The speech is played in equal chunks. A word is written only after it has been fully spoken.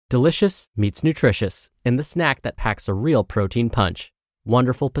Delicious meets nutritious in the snack that packs a real protein punch.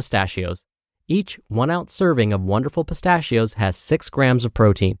 Wonderful Pistachios. Each 1-ounce serving of Wonderful Pistachios has 6 grams of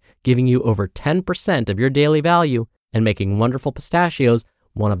protein, giving you over 10% of your daily value and making Wonderful Pistachios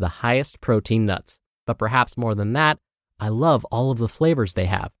one of the highest protein nuts. But perhaps more than that, I love all of the flavors they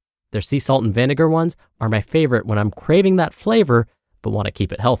have. Their sea salt and vinegar ones are my favorite when I'm craving that flavor but want to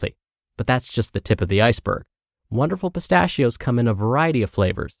keep it healthy. But that's just the tip of the iceberg. Wonderful Pistachios come in a variety of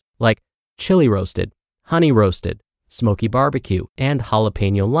flavors, like chili roasted, honey roasted, smoky barbecue, and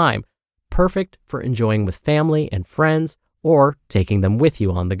jalapeno lime, perfect for enjoying with family and friends or taking them with you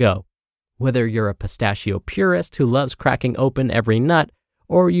on the go. Whether you're a pistachio purist who loves cracking open every nut,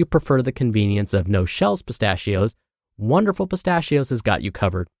 or you prefer the convenience of no-shells pistachios, Wonderful Pistachios has got you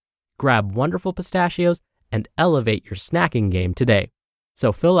covered. Grab Wonderful Pistachios and elevate your snacking game today.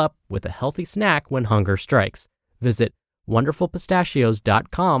 So fill up with a healthy snack when hunger strikes. Visit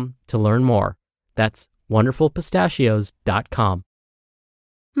wonderfulpistachios.com to learn more. That's wonderfulpistachios.com.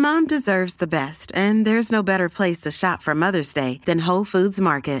 Mom deserves the best, and there's no better place to shop for Mother's Day than Whole Foods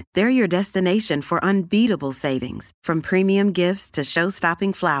Market. They're your destination for unbeatable savings, from premium gifts to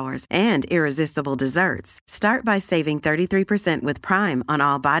show-stopping flowers and irresistible desserts. Start by saving 33% with Prime on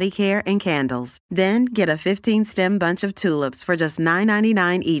all body care and candles. Then get a 15-stem bunch of tulips for just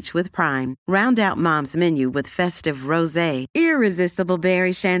 $9.99 each with Prime. Round out Mom's menu with festive rosé, irresistible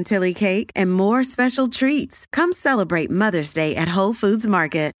berry chantilly cake, and more special treats. Come celebrate Mother's Day at Whole Foods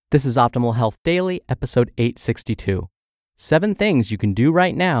Market. This is Optimal Health Daily, episode 862. 7 Things You Can Do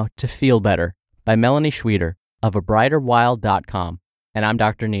Right Now to Feel Better by Melani Schweder of abrighterwild.com. And I'm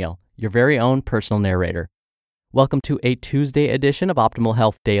Dr. Neil, your very own personal narrator. Welcome to a Tuesday edition of Optimal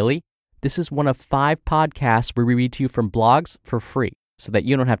Health Daily. This is one of 5 podcasts where we read to you from blogs for free so that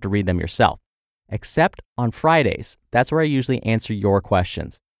you don't have to read them yourself. Except on Fridays. That's where I usually answer your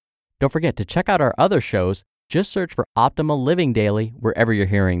questions. Don't forget to check out our other shows. Just search for Optimal Living Daily wherever you're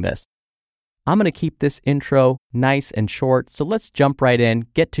hearing this. I'm going to keep this intro nice and short, so let's jump right in,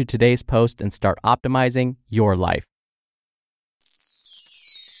 get to today's post, and start optimizing your life.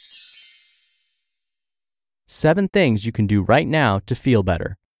 7 Things You Can Do Right Now to Feel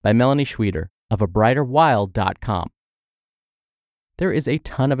Better by Melani Schweder of abrighterwild.com. There is a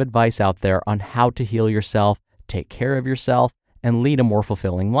ton of advice out there on how to heal yourself, take care of yourself, and lead a more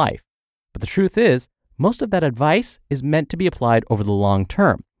fulfilling life. But the truth is, most of that advice is meant to be applied over the long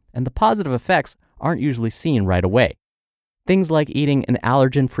term, and the positive effects aren't usually seen right away. Things like eating an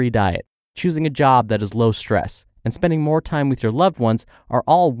allergen-free diet, choosing a job that is low stress, and spending more time with your loved ones are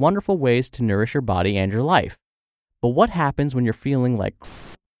all wonderful ways to nourish your body and your life. But what happens when you're feeling like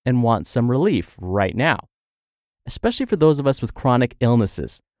and want some relief right now? Especially for those of us with chronic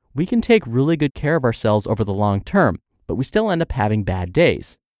illnesses, we can take really good care of ourselves over the long term, but we still end up having bad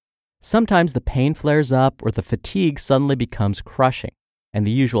days. Sometimes the pain flares up or the fatigue suddenly becomes crushing, and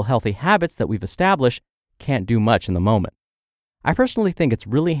the usual healthy habits that we've established can't do much in the moment. I personally think it's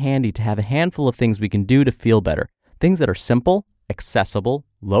really handy to have a handful of things we can do to feel better, things that are simple, accessible,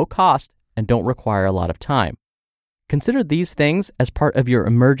 low cost, and don't require a lot of time. Consider these things as part of your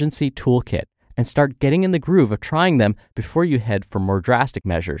emergency toolkit and start getting in the groove of trying them before you head for more drastic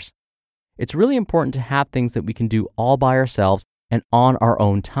measures. It's really important to have things that we can do all by ourselves and on our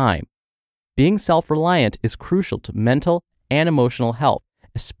own time. Being self-reliant is crucial to mental and emotional health,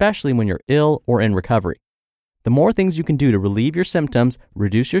 especially when you're ill or in recovery. The more things you can do to relieve your symptoms,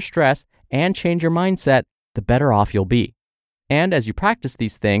 reduce your stress, and change your mindset, the better off you'll be. And as you practice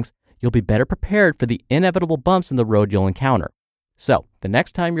these things, you'll be better prepared for the inevitable bumps in the road you'll encounter. So, the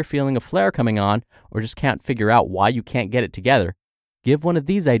next time you're feeling a flare coming on or just can't figure out why you can't get it together, give one of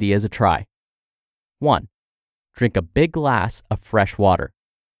these ideas a try. 1. Drink a big glass of fresh water.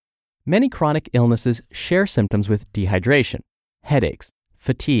 Many chronic illnesses share symptoms with dehydration, headaches,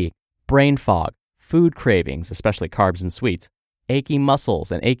 fatigue, brain fog, food cravings, especially carbs and sweets, achy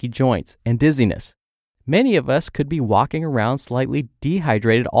muscles and achy joints, and dizziness. Many of us could be walking around slightly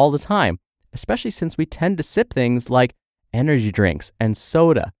dehydrated all the time, especially since we tend to sip things like energy drinks and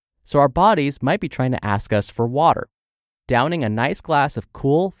soda, so our bodies might be trying to ask us for water. Downing a nice glass of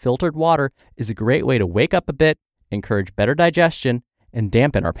cool, filtered water is a great way to wake up a bit, encourage better digestion, and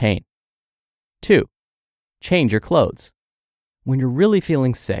dampen our pain. 2. Change your clothes. When you're really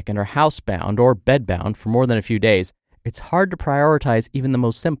feeling sick and are housebound or bedbound for more than a few days, it's hard to prioritize even the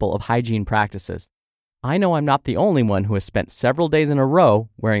most simple of hygiene practices. I know I'm not the only one who has spent several days in a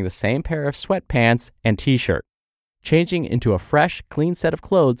row wearing the same pair of sweatpants and t-shirt. Changing into a fresh, clean set of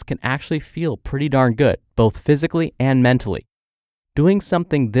clothes can actually feel pretty darn good, both physically and mentally. Doing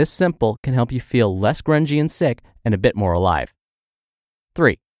something this simple can help you feel less grungy and sick and a bit more alive.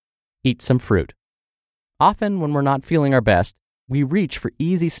 3. Eat some fruit. Often when we're not feeling our best, we reach for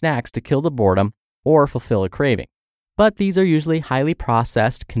easy snacks to kill the boredom or fulfill a craving. But these are usually highly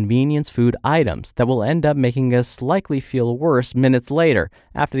processed convenience food items that will end up making us likely feel worse minutes later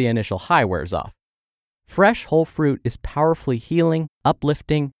after the initial high wears off. Fresh whole fruit is powerfully healing,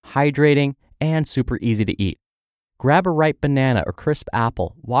 uplifting, hydrating, and super easy to eat. Grab a ripe banana or crisp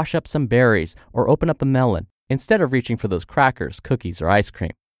apple, wash up some berries, or open up a melon instead of reaching for those crackers, cookies, or ice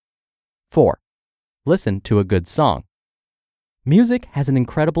cream. 4. Listen to a good song. Music has an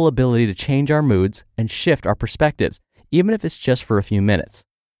incredible ability to change our moods and shift our perspectives, even if it's just for a few minutes.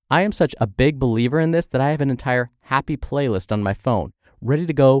 I am such a big believer in this that I have an entire happy playlist on my phone, ready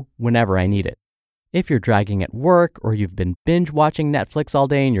to go whenever I need it. If you're dragging at work or you've been binge watching Netflix all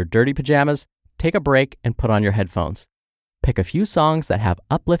day in your dirty pajamas, take a break and put on your headphones. Pick a few songs that have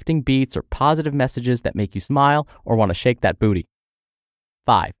uplifting beats or positive messages that make you smile or want to shake that booty.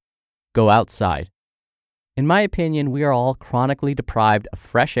 5. Go outside. In my opinion, we are all chronically deprived of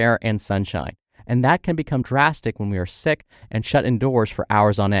fresh air and sunshine, and that can become drastic when we are sick and shut indoors for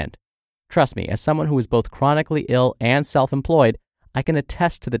hours on end. Trust me, as someone who is both chronically ill and self-employed, I can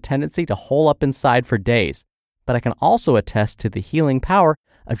attest to the tendency to hole up inside for days, but I can also attest to the healing power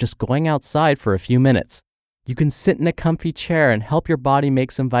of just going outside for a few minutes. You can sit in a comfy chair and help your body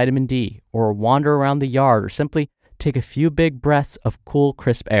make some vitamin D, or wander around the yard, or simply take a few big breaths of cool,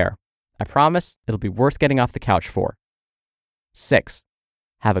 crisp air. I promise it'll be worth getting off the couch for. 6.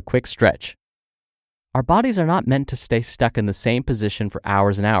 Have a quick stretch. Our bodies are not meant to stay stuck in the same position for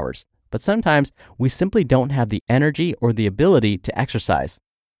hours and hours, but sometimes we simply don't have the energy or the ability to exercise.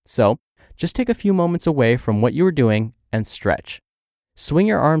 So, just take a few moments away from what you are doing and stretch. Swing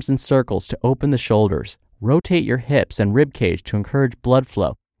your arms in circles to open the shoulders, rotate your hips and rib cage to encourage blood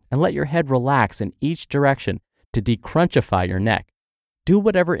flow, and let your head relax in each direction to decrunchify your neck. Do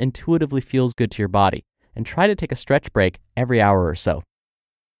whatever intuitively feels good to your body, and try to take a stretch break every hour or so.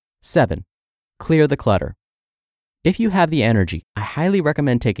 7. Clear the clutter. If you have the energy, I highly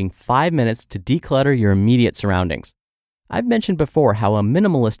recommend taking 5 minutes to declutter your immediate surroundings. I've mentioned before how a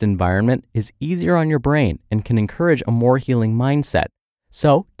minimalist environment is easier on your brain and can encourage a more healing mindset.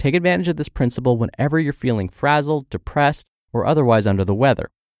 So, take advantage of this principle whenever you're feeling frazzled, depressed, or otherwise under the weather.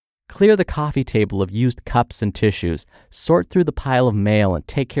 Clear the coffee table of used cups and tissues, sort through the pile of mail, and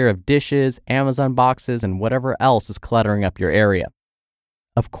take care of dishes, Amazon boxes, and whatever else is cluttering up your area.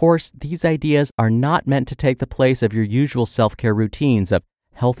 Of course, these ideas are not meant to take the place of your usual self-care routines of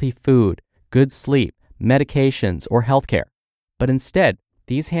healthy food, good sleep, medications, or healthcare. But instead,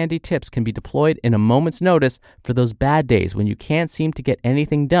 these handy tips can be deployed in a moment's notice for those bad days when you can't seem to get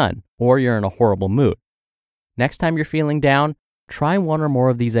anything done or you're in a horrible mood. Next time you're feeling down, try one or more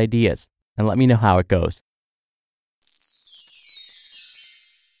of these ideas and let me know how it goes.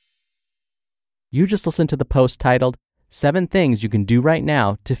 You just listened to the post titled 7 Things You Can Do Right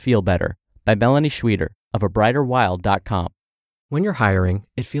Now to Feel Better by Melani Schweder of abrighterwild.com. When you're hiring,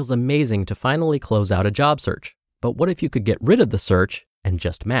 it feels amazing to finally close out a job search. But what if you could get rid of the search and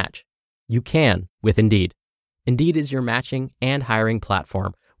just match? You can with Indeed. Indeed is your matching and hiring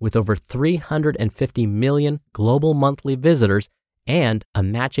platform with over 350 million global monthly visitors and a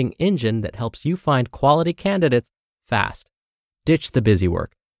matching engine that helps you find quality candidates fast. Ditch the busy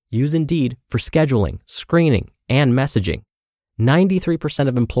work. Use Indeed for scheduling, screening, and messaging. 93%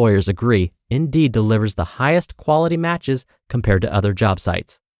 of employers agree Indeed delivers the highest quality matches compared to other job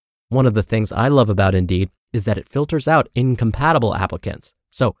sites. One of the things I love about Indeed is that it filters out incompatible applicants.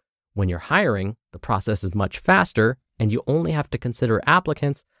 So when you're hiring, the process is much faster and you only have to consider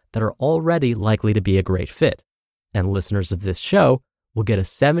applicants that are already likely to be a great fit. And listeners of this show will get a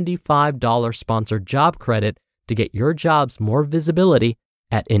 $75 sponsored job credit to get your jobs more visibility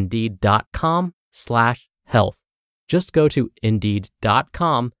at Indeed.com/health. Just go to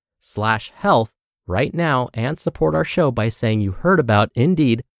Indeed.com/health right now and support our show by saying you heard about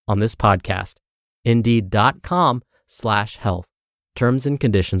Indeed on this podcast. Indeed.com/health. Terms and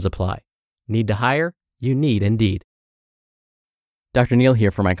conditions apply. Need to hire? You need Indeed. Dr. Neil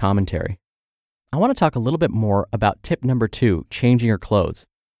here for my commentary. I want to talk a little bit more about tip number 2, changing your clothes.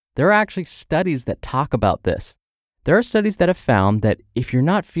 There are actually studies that talk about this. There are studies that have found that if you're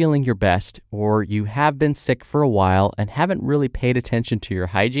not feeling your best or you have been sick for a while and haven't really paid attention to your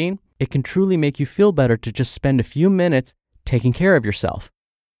hygiene, it can truly make you feel better to just spend a few minutes taking care of yourself.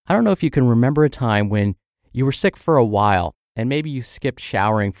 I don't know if you can remember a time when you were sick for a while and maybe you skipped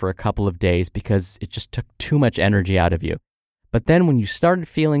showering for a couple of days because it just took too much energy out of you. But then when you started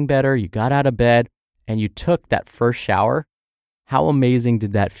feeling better, you got out of bed and you took that first shower, how amazing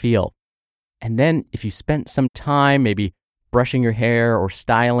did that feel? And then if you spent some time maybe brushing your hair or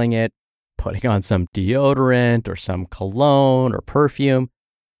styling it, putting on some deodorant or some cologne or perfume,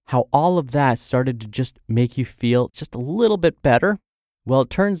 how all of that started to just make you feel just a little bit better. Well, it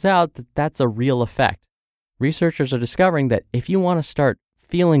turns out that that's a real effect. Researchers are discovering that if you want to start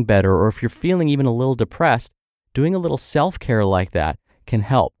feeling better, or if you're feeling even a little depressed, doing a little self-care like that can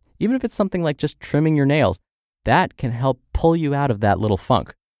help. Even if it's something like just trimming your nails, that can help pull you out of that little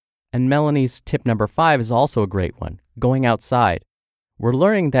funk. And Melani's tip number 5 is also a great one, going outside. We're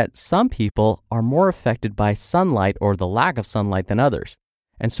learning that some people are more affected by sunlight or the lack of sunlight than others.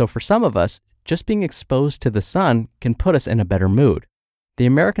 And so for some of us, just being exposed to the sun can put us in a better mood. The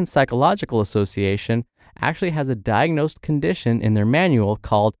American Psychological Association actually has a diagnosed condition in their manual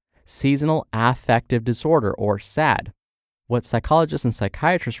called seasonal affective disorder, or SAD. What psychologists and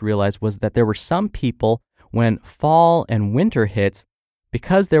psychiatrists realized was that there were some people, when fall and winter hits,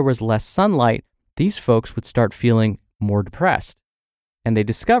 because there was less sunlight, these folks would start feeling more depressed. And they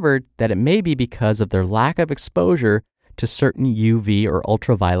discovered that it may be because of their lack of exposure to certain UV or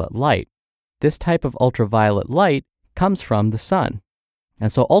ultraviolet light. This type of ultraviolet light comes from the sun.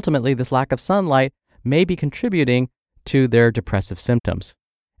 And so ultimately, this lack of sunlight may be contributing to their depressive symptoms.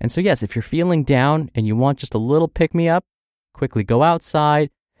 And so yes, if you're feeling down and you want just a little pick-me-up, quickly go outside,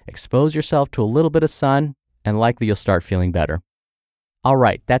 expose yourself to a little bit of sun, and likely you'll start feeling better. All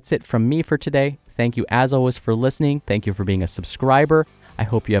right, that's it from me for today. Thank you as always for listening. Thank you for being a subscriber. I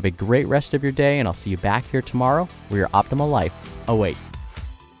hope you have a great rest of your day, and I'll see you back here tomorrow where your optimal life awaits.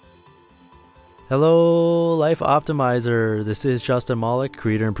 Hello, Life Optimizer. This is Justin Malik,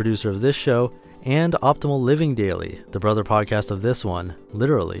 creator and producer of this show and Optimal Living Daily, the brother podcast of this one.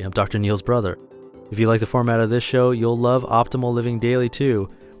 Literally, I'm Dr. Neil's brother. If you like the format of this show, you'll love Optimal Living Daily too,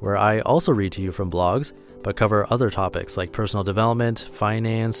 where I also read to you from blogs, but cover other topics like personal development,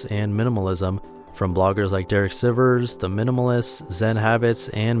 finance, and minimalism from bloggers like Derek Sivers, The Minimalists, Zen Habits,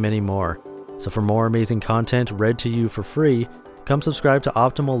 and many more. So for more amazing content read to you for free, come subscribe to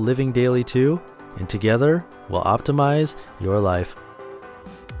Optimal Living Daily too, and together we'll optimize your life.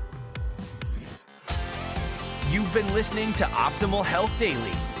 You've been listening to Optimal Health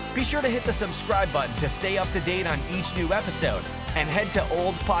Daily. Be sure to hit the subscribe button to stay up to date on each new episode, and head to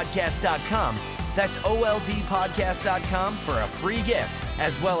oldpodcast.com. That's oldpodcast.com for a free gift,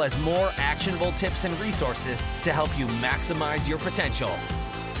 as well as more actionable tips and resources to help you maximize your potential.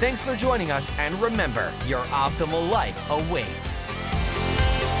 Thanks for joining us, and remember, your optimal life awaits.